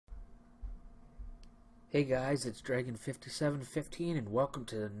Hey guys, it's Dragon5715 and welcome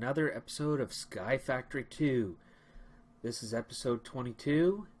to another episode of Sky Factory 2. This is episode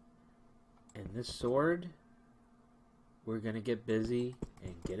 22, and this sword, we're gonna get busy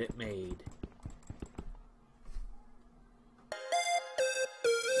and get it made.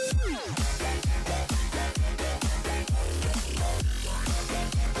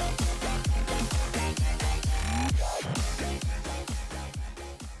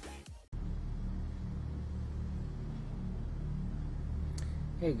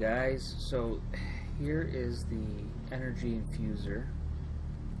 Hey guys, so here is the energy infuser,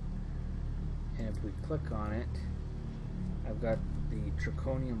 and if we click on it, I've got the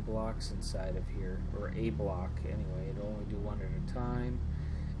draconium blocks inside of here, or a block anyway. It'll only do one at a time,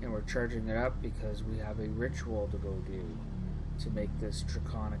 and we're charging it up because we have a ritual to go do to make this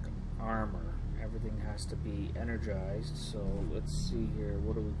draconic armor. Everything has to be energized, so let's see here,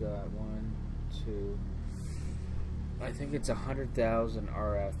 what do we got? 1, 2, I think it's 100,000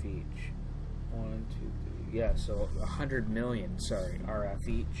 RF each. 1, 2, 3. Yeah, so 100 million, sorry, RF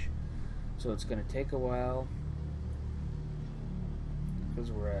each. So it's going to take a while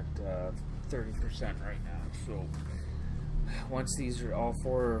because we're at 30% right now. So once these are all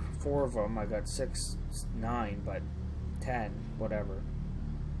four of them, I got 6, 9, but 10, whatever.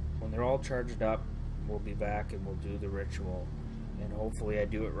 When they're all charged up, we'll be back and we'll do the ritual. And hopefully I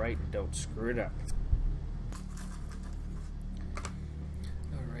do it right and don't screw it up.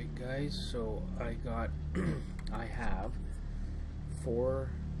 Guys, so I have 4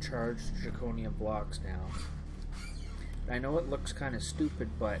 charged draconium blocks now. I know it looks kind of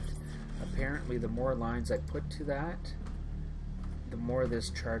stupid, but apparently the more lines I put to that, the more this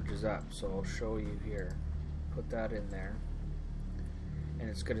charges up. So I'll show you here. Put that in there,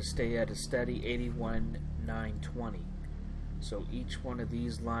 and it's going to stay at a steady 81,920. So each one of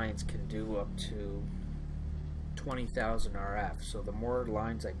these lines can do up to 20,000 RF. So the more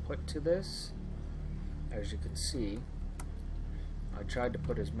lines I put to this, as you can see, I tried to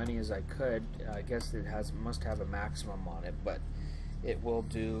put as many as I could. I guess it must have a maximum on it, but it will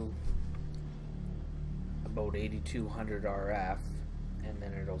do about 8,200 RF, and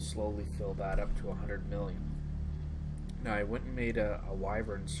then it'll slowly fill that up to 100 million. Now I went and made a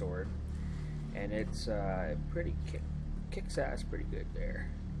wyvern sword, and it's pretty kicks ass pretty good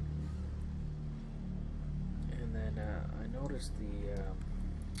there. And then I noticed the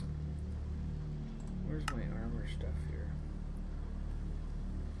where's my armor stuff here?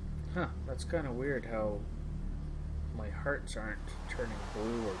 Huh, that's kind of weird how my hearts aren't turning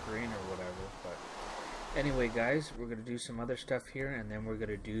blue or green or whatever. But anyway guys, we're going to do some other stuff here, and then we're going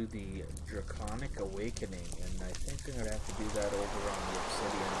to do the Draconic Awakening, and I think I'm going to have to do that over on the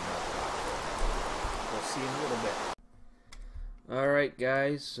Obsidian map. We'll see in a little bit. Alright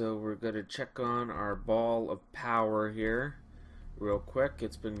guys, so we're going to check on our ball of power here real quick.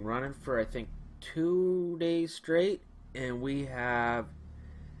 It's been running for I think 2 days straight, and we have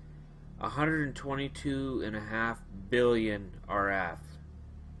 122.5 billion RF.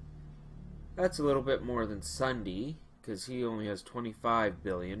 That's a little bit more than Sunday, because he only has 25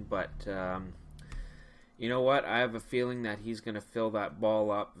 billion, but you know what? I have a feeling that he's going to fill that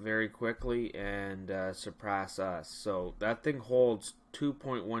ball up very quickly and surpass us. So that thing holds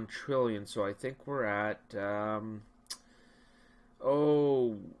 2.1 trillion, so I think we're at 5%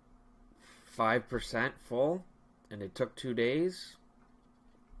 full, and it took 2 days.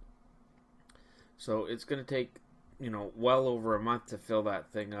 So it's going to take, you know, well over a month to fill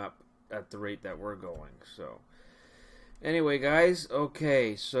that thing up at the rate that we're going. So anyway guys,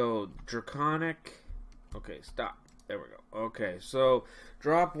 okay, so Draconic. Okay, stop. There we go. Okay, so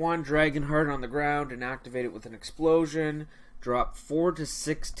drop 1 dragon heart on the ground and activate it with an explosion. Drop 4 to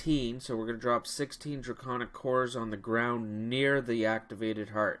 16, so we're going to drop 16 draconic cores on the ground near the activated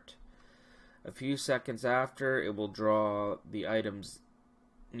heart. A few seconds after, it will draw the items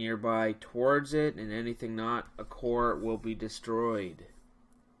nearby towards it, and anything not a core will be destroyed.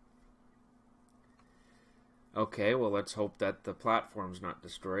 Okay, well let's hope that the platform's not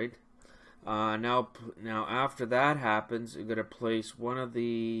destroyed. Now after that happens, you're going to place one of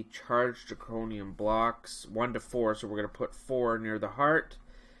the charged draconium blocks, 1 to 4, so we're going to put 4 near the heart,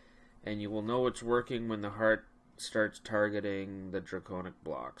 and you will know it's working when the heart starts targeting the draconic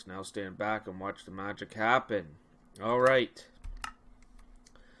blocks. Now stand back and watch the magic happen. Alright,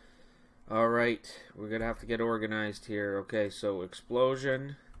 we're going to have to get organized here. Okay, so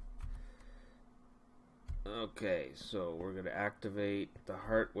explosion. Okay, so we're going to activate the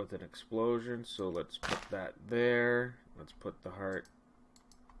heart with an explosion, so let's put that there. Let's put the heart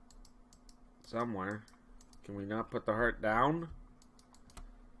somewhere. Can we not put the heart down?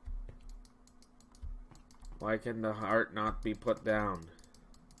 Why can the heart not be put down?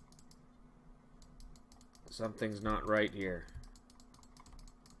 Something's not right here.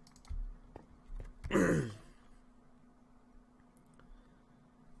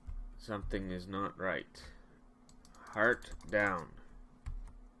 Something is not right. Heart down.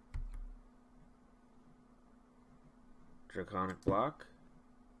 Draconic block.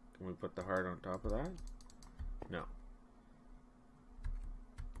 Can we put the heart on top of that? No.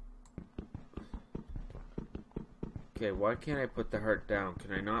 Okay, why can't I put the heart down?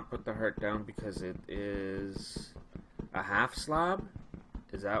 Can I not put the heart down because it is a half slab?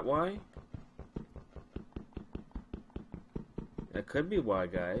 Is that why? That could be why,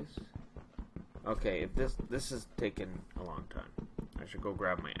 guys. Okay, if this is taking a long time. I should go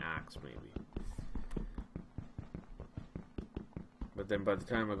grab my axe, maybe. But then by the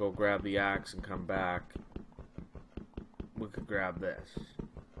time I go grab the axe and come back, we could grab this.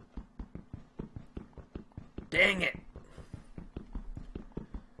 Dang it!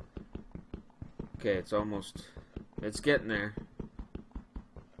 Okay, it's almost... It's getting there.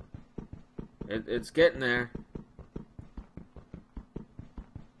 It's getting there.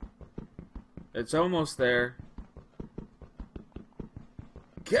 It's almost there.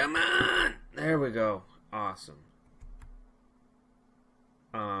 Come on! There we go. Awesome.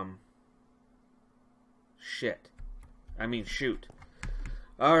 Shit. I mean, shoot.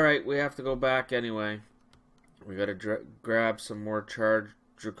 Alright, we have to go back anyway. We gotta grab some more charged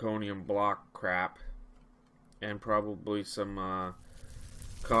draconium block crap. And probably some,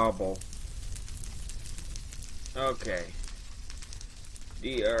 cobble. Okay.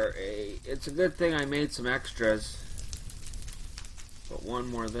 DRA. It's a good thing I made some extras. Put one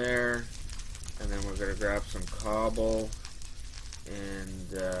more there. And then we're going to grab some cobble.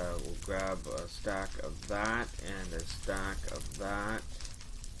 And we'll grab a stack of that. And a stack of that.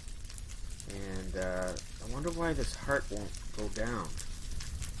 And I wonder why this heart won't go down.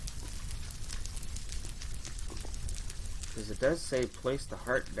 Because it does say place the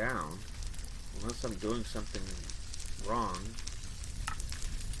heart down. Unless I'm doing something wrong.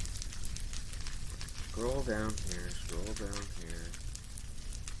 Scroll down here, scroll down here.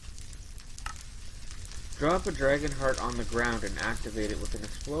 Drop a dragon heart on the ground and activate it with an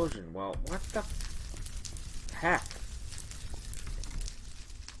explosion. Well, what the heck?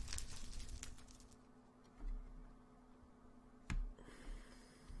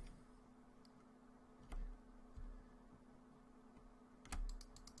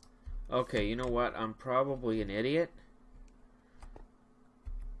 Okay, you know what? I'm probably an idiot.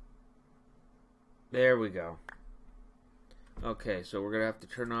 There we go. Okay, so we're going to have to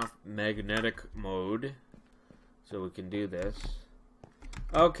turn off magnetic mode so we can do this.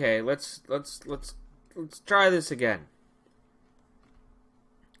 Okay, let's try this again.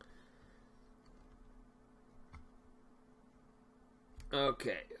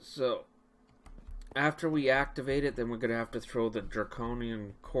 Okay, so after we activate it, then we're going to have to throw the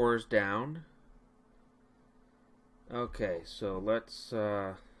draconian cores down. Okay, so let's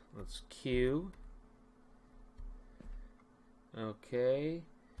queue. Okay,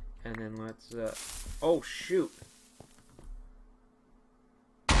 and then let's, oh shoot!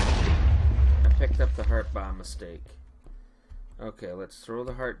 I picked up the heart by mistake. Okay, let's throw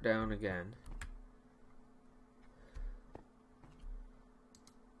the heart down again.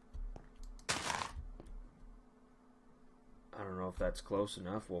 I don't know if that's close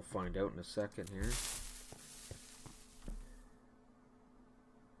enough. We'll find out in a second here.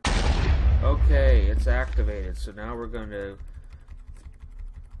 Okay, it's activated. So now we're going to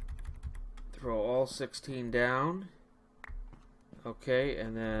throw all 16 down. Okay,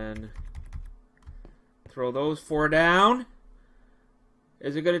 and then throw those 4 down.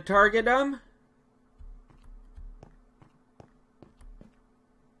 Is it going to target them?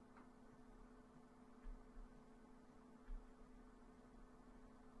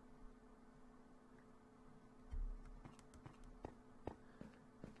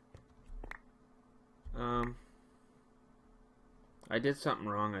 I did something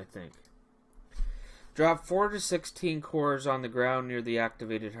wrong, I think. Drop 4 to 16 cores on the ground near the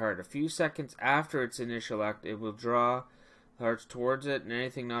activated heart. A few seconds after its initial act, it will draw the hearts towards it, and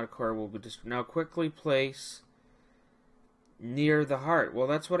anything not a core will be destroyed. Now quickly place near the heart. Well,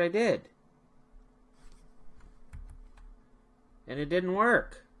 that's what I did. And it didn't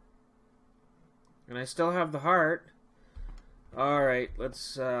work. And I still have the heart. Alright,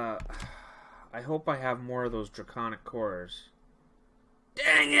 let's, I hope I have more of those draconic cores.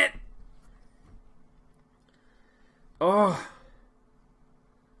 Dang it! Oh!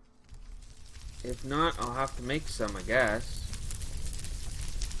 If not, I'll have to make some, I guess.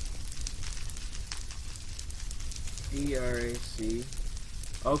 D-R-A-C.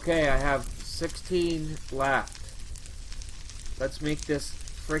 Okay, I have 16 left. Let's make this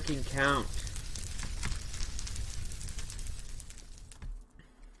freaking count.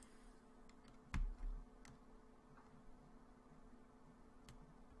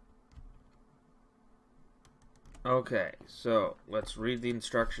 Okay, so let's read the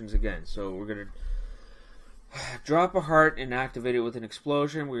instructions again. So we're going to drop a heart and activate it with an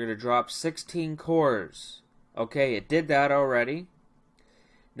explosion. We're going to drop 16 cores. Okay, it did that already.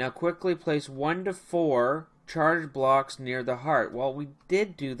 Now quickly place 1 to 4 charge blocks near the heart. Well, we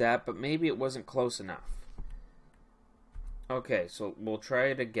did do that, but maybe it wasn't close enough. Okay, so we'll try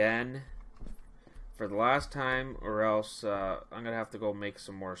it again for the last time, or else I'm going to have to go make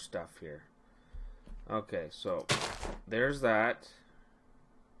some more stuff here. Okay, so there's that.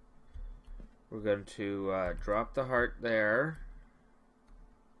 We're going to drop the heart there.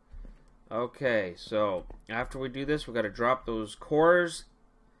 Okay, so after we do this, we've got to drop those cores.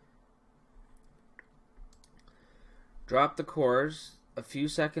 Drop the cores. A few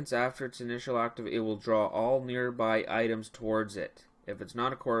seconds after its initial activation, it will draw all nearby items towards it. If it's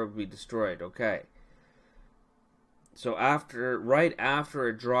not a core, it will be destroyed. Okay. So right after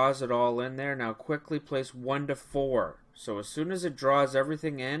it draws it all in there, now quickly place 1 to 4. So as soon as it draws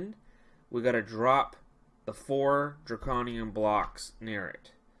everything in, we got to drop the 4 Draconian blocks near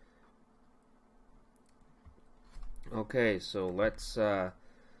it. Okay, so let's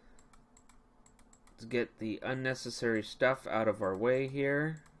get the unnecessary stuff out of our way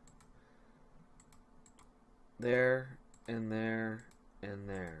here. There, and there, and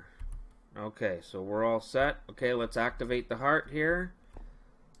there. Okay, so we're all set. Okay, let's activate the heart here.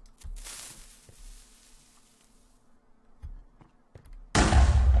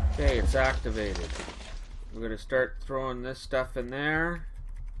 Okay, it's activated. We're going to start throwing this stuff in there.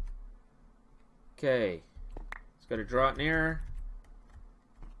 Okay, it's going to draw it nearer.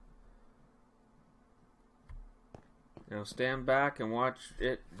 Now stand back and watch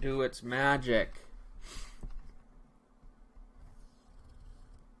it do its magic.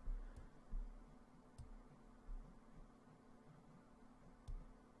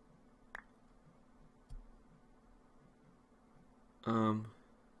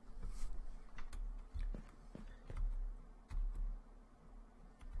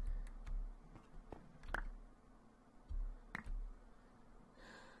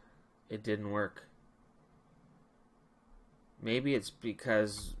 It didn't work. Maybe it's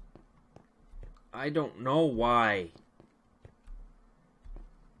because I don't know why.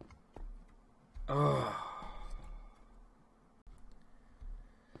 Oh.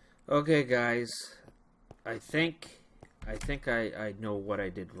 Okay, guys. I think I know what I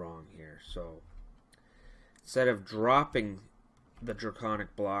did wrong here. So instead of dropping the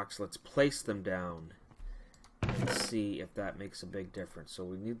Draconic blocks, let's place them down and see if that makes a big difference. So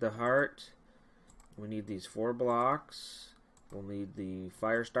we need the heart. We need these 4 blocks. We'll need the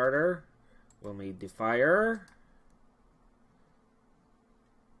fire starter. We'll need the fire.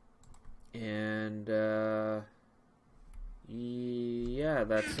 And yeah,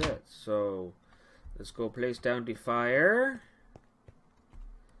 that's it. So let's go place down the fire.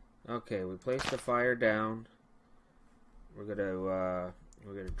 Okay, we place the fire down. We're gonna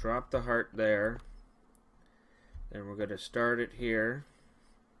drop the heart there. Then we're gonna start it here.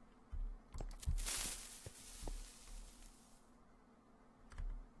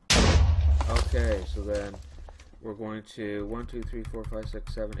 Okay, so then we're going to 1, 2, 3, 4, 5,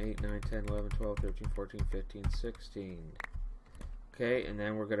 6, 7, 8, 9, 10, 11, 12, 13, 14, 15, 16. Okay, and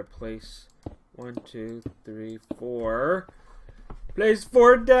then we're going to place 1, 2, 3, 4. Place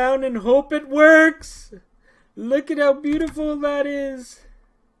 4 down and hope it works! Look at how beautiful that is!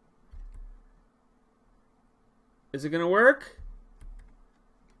 Is it going to work?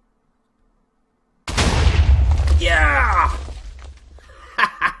 Yeah!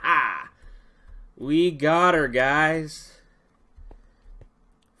 We got her, guys.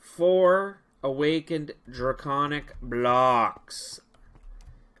 4 awakened Draconic blocks.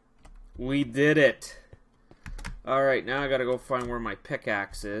 We did it. Alright, now I gotta go find where my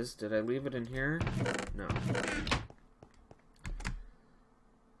pickaxe is. Did I leave it in here? No.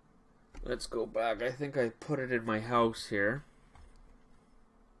 Let's go back. I think I put it in my house here.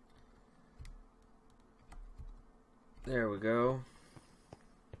 There we go.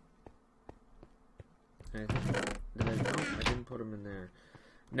 No, I didn't put them in there.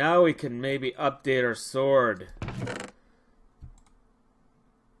 Now we can maybe update our sword.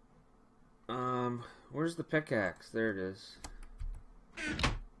 Where's the pickaxe? There it is.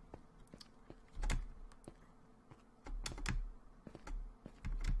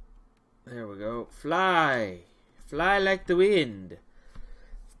 There we go. Fly! Fly like the wind.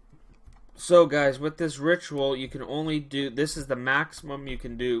 So guys, with this ritual, you can only do, this is the maximum you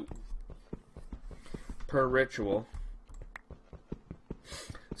can do per ritual.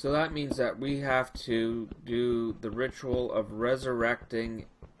 So that means that we have to do the ritual of resurrecting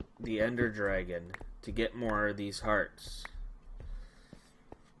the Ender Dragon to get more of these hearts.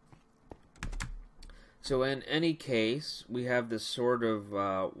 So in any case, we have this sort of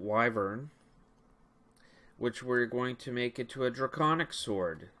wyvern, which we're going to make into a Draconic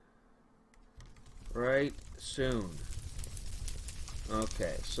sword. Right soon.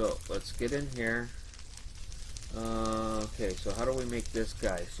 Okay, so let's get in here. Okay, so how do we make this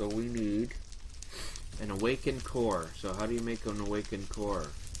guy? So we need an awakened core. So how do you make an awakened core?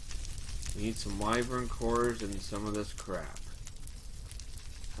 We need some wyvern cores and some of this crap.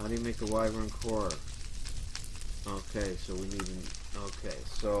 How do you make a wyvern core? Okay, so we need an, okay,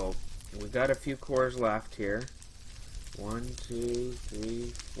 so we got a few cores left here. 1, 2,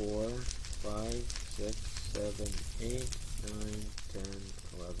 3, 4, 5, 6, 7, 8, 9, 10,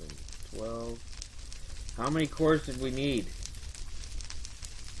 11, 12. How many cores did we need?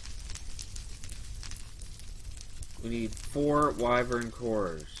 We need 4 wyvern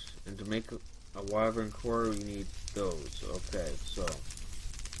cores. And to make a wyvern core, we need those. Okay, so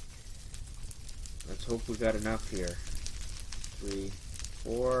let's hope we got enough here. 3,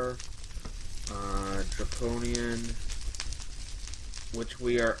 4. Draconian, which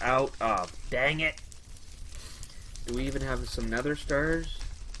we are out of. Dang it! Do we even have some nether stars?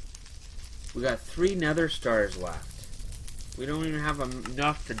 We got 3 nether stars left. We don't even have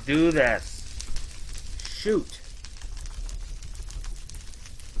enough to do this. Shoot.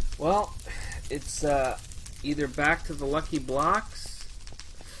 Well, it's either back to the lucky blocks,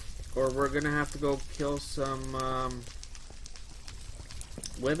 or we're gonna have to go kill some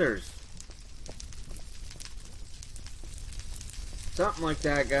withers. Something like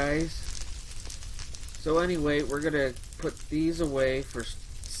that, guys. So anyway, we're gonna put these away for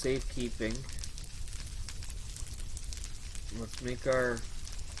safekeeping. Let's make our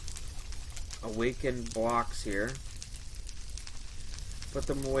awakened blocks here. Put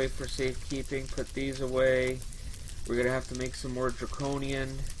them away for safekeeping. Put these away. We're gonna have to make some more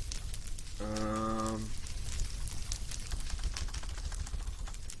Draconian. And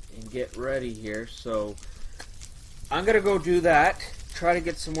get ready here. So I'm gonna go do that. Try to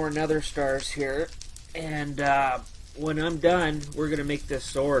get some more nether stars here. And when I'm done, we're gonna make this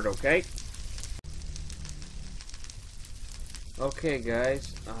sword, okay? Okay,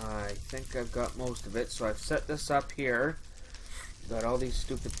 guys. I think I've got most of it. So I've set this up here. Got all these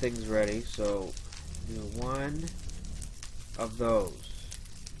stupid things ready, so do 1 of those.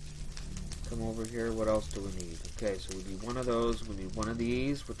 Come over here, what else do we need? Okay, so we need 1 of those, we need 1 of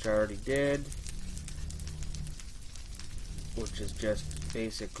these, which I already did. Which is just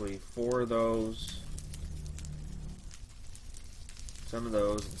basically 4 of those. Some of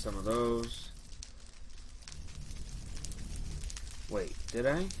those and some of those. Wait, did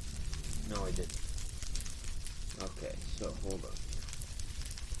I? No, I didn't. Okay, so hold on.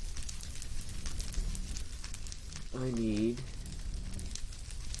 I need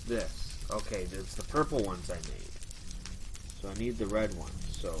this. Okay, it's the purple ones I made. So I need the red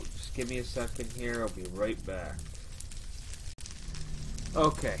ones. So just give me a second here. I'll be right back.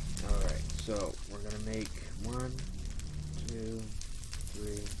 Okay, alright. So we're going to make 1, 2,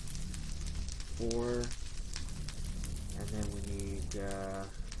 3, 4. And then we need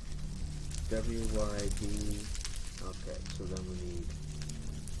WYD. Okay, so then we need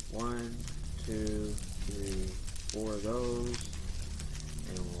 1, 2, 3, 4 of those,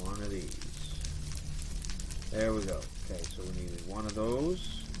 and 1 of these. There we go. Okay, so we need 1 of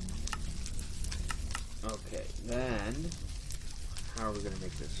those. Okay, then how are we going to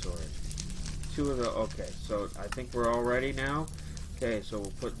make this sword? 2 of the. Okay, so I think we're all ready now. Okay, so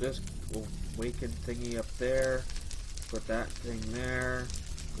we'll put this awakened thingy up there. Put that thing there.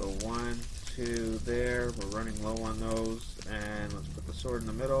 Go 1, 2 there. We're running low on those, and let's put the sword in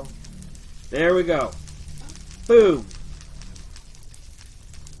the middle. There we go. Boom!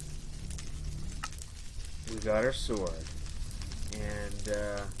 We got our sword. And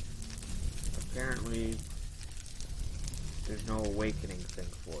apparently there's no awakening thing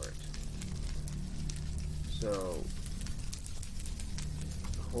for it. So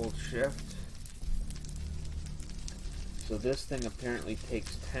hold shift. So this thing apparently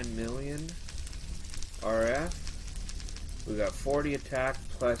takes 10 million RF. We got 40 attack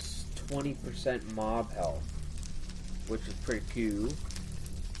plus 20% mob health, which is pretty cool.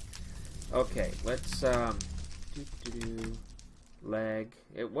 Okay, let's lag.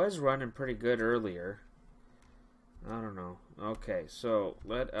 It was running pretty good earlier. I don't know. Okay, so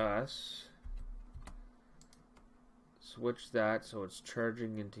let us switch that so it's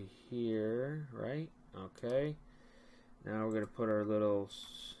charging into here, right? Okay. Now we're going to put our little,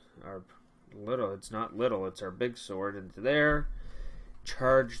 it's not little, it's our big sword into there.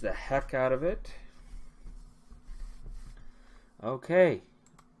 Charge the heck out of it. Okay.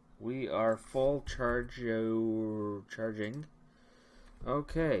 We are full charging.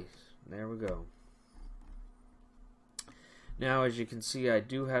 Okay, there we go. Now, as you can see, I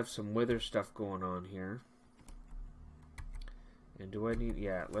do have some wither stuff going on here. And do I need...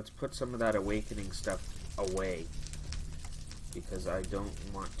 yeah, let's put some of that awakening stuff away. Because I don't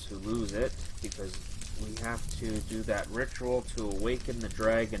want to lose it. Because we have to do that ritual to awaken the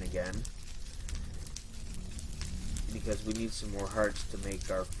dragon again. Because we need some more hearts to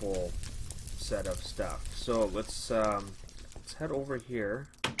make our full set of stuff. So let's head over here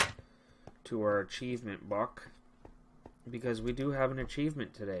to our achievement book. Because we do have an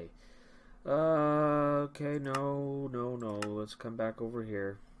achievement today. Okay, no. Let's come back over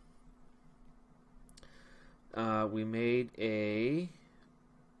here. We made a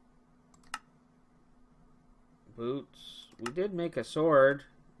boots. We did make a sword,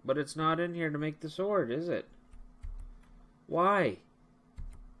 but it's not in here to make the sword, is it? Why?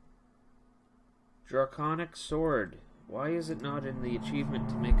 Draconic sword. Why is it not in the achievement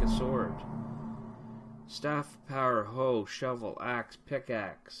to make a sword? Staff power, hoe, shovel, axe,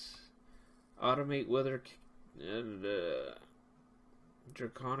 pickaxe. Automate wither and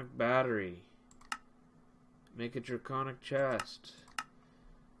Draconic battery. Make a Draconic chest.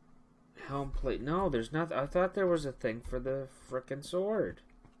 Helm plate. No, there's nothing. I thought there was a thing for the frickin' sword.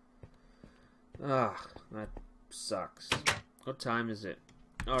 Ugh, that sucks. What time is it?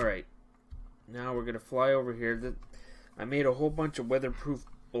 Alright. Now we're going to fly over here. I made a whole bunch of weatherproof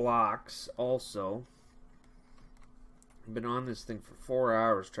blocks also. I've been on this thing for 4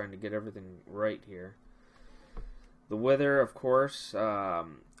 hours trying to get everything right here. The weather, of course, I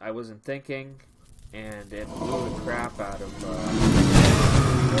wasn't thinking, and it blew the crap out of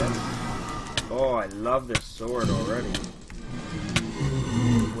oh, I love this sword already.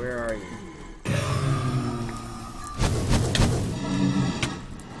 Where are you?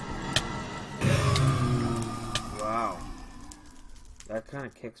 Wow. That kind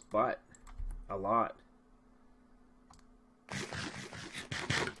of kicks butt. A lot.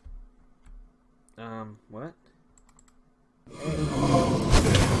 What?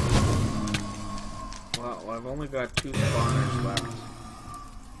 Well, I've only got 2 spawners left.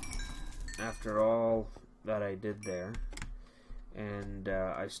 After all that I did there. And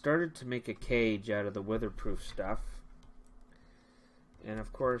I started to make a cage out of the weatherproof stuff. And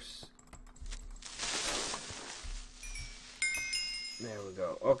of course... there we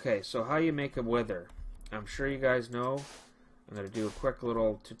go. Okay, so how you make a wither. I'm sure you guys know. I'm going to do a quick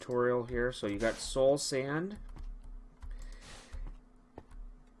little tutorial here. So you got soul sand.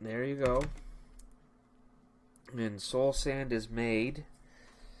 There you go. And soul sand is made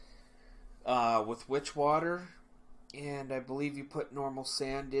with witch water. And I believe you put normal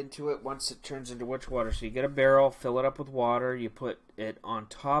sand into it once it turns into witch water. So you get a barrel, fill it up with water. You put it on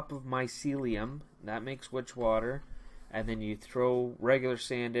top of mycelium. That makes witch water. And then you throw regular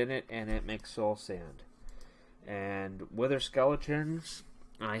sand in it and it makes soul sand. And wither skeletons,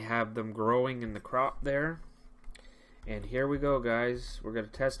 I have them growing in the crop there. And here we go, guys. We're going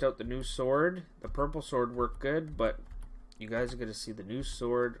to test out the new sword. The purple sword worked good, but you guys are going to see the new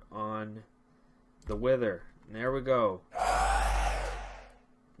sword on the wither. And there we go.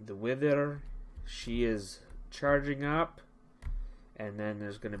 The wither, she is charging up. And then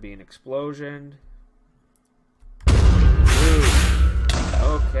there's going to be an explosion.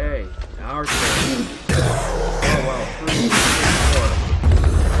 Okay, our turn. Oh well, 3, 4.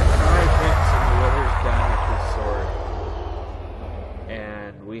 5 hits and the wither's done with his sword.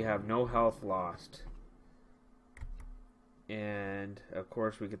 And we have no health lost. And of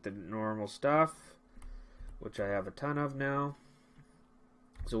course we get the normal stuff, which I have a ton of now.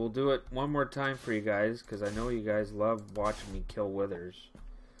 So we'll do it one more time for you guys, because I know you guys love watching me kill withers.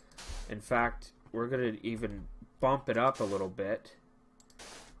 In fact, we're going to even bump it up a little bit.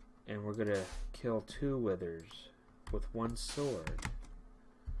 And we're going to kill 2 withers with 1 sword.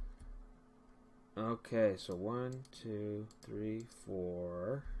 Okay, so 1, 2, 3,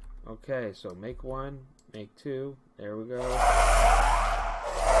 4. Okay, so make 1, make 2. There we go.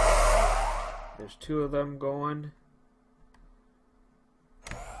 There's 2 of them going.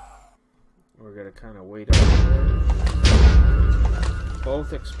 We're going to kind of wait up there.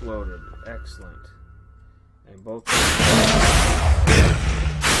 Both exploded. Excellent. And both...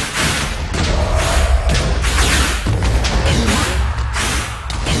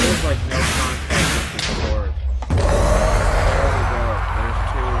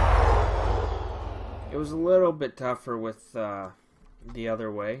 bit tougher with the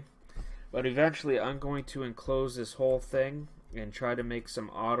other way. But eventually I'm going to enclose this whole thing and try to make some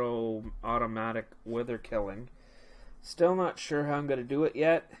automatic wither killing. Still not sure how I'm going to do it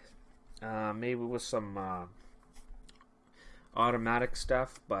yet. Maybe with some automatic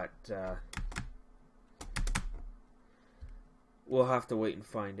stuff, but we'll have to wait and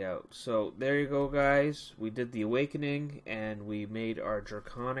find out. So there you go, guys. We did the awakening and we made our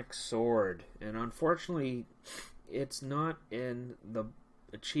Draconic sword. And unfortunately, it's not in the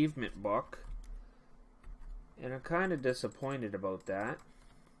achievement book. And I'm kind of disappointed about that.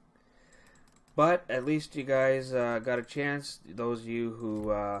 But at least you guys got a chance. Those of you who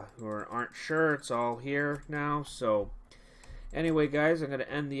aren't sure, it's all here now. So anyway, guys, I'm going to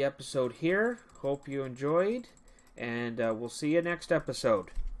end the episode here. Hope you enjoyed. And we'll see you next episode.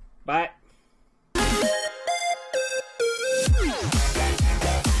 Bye.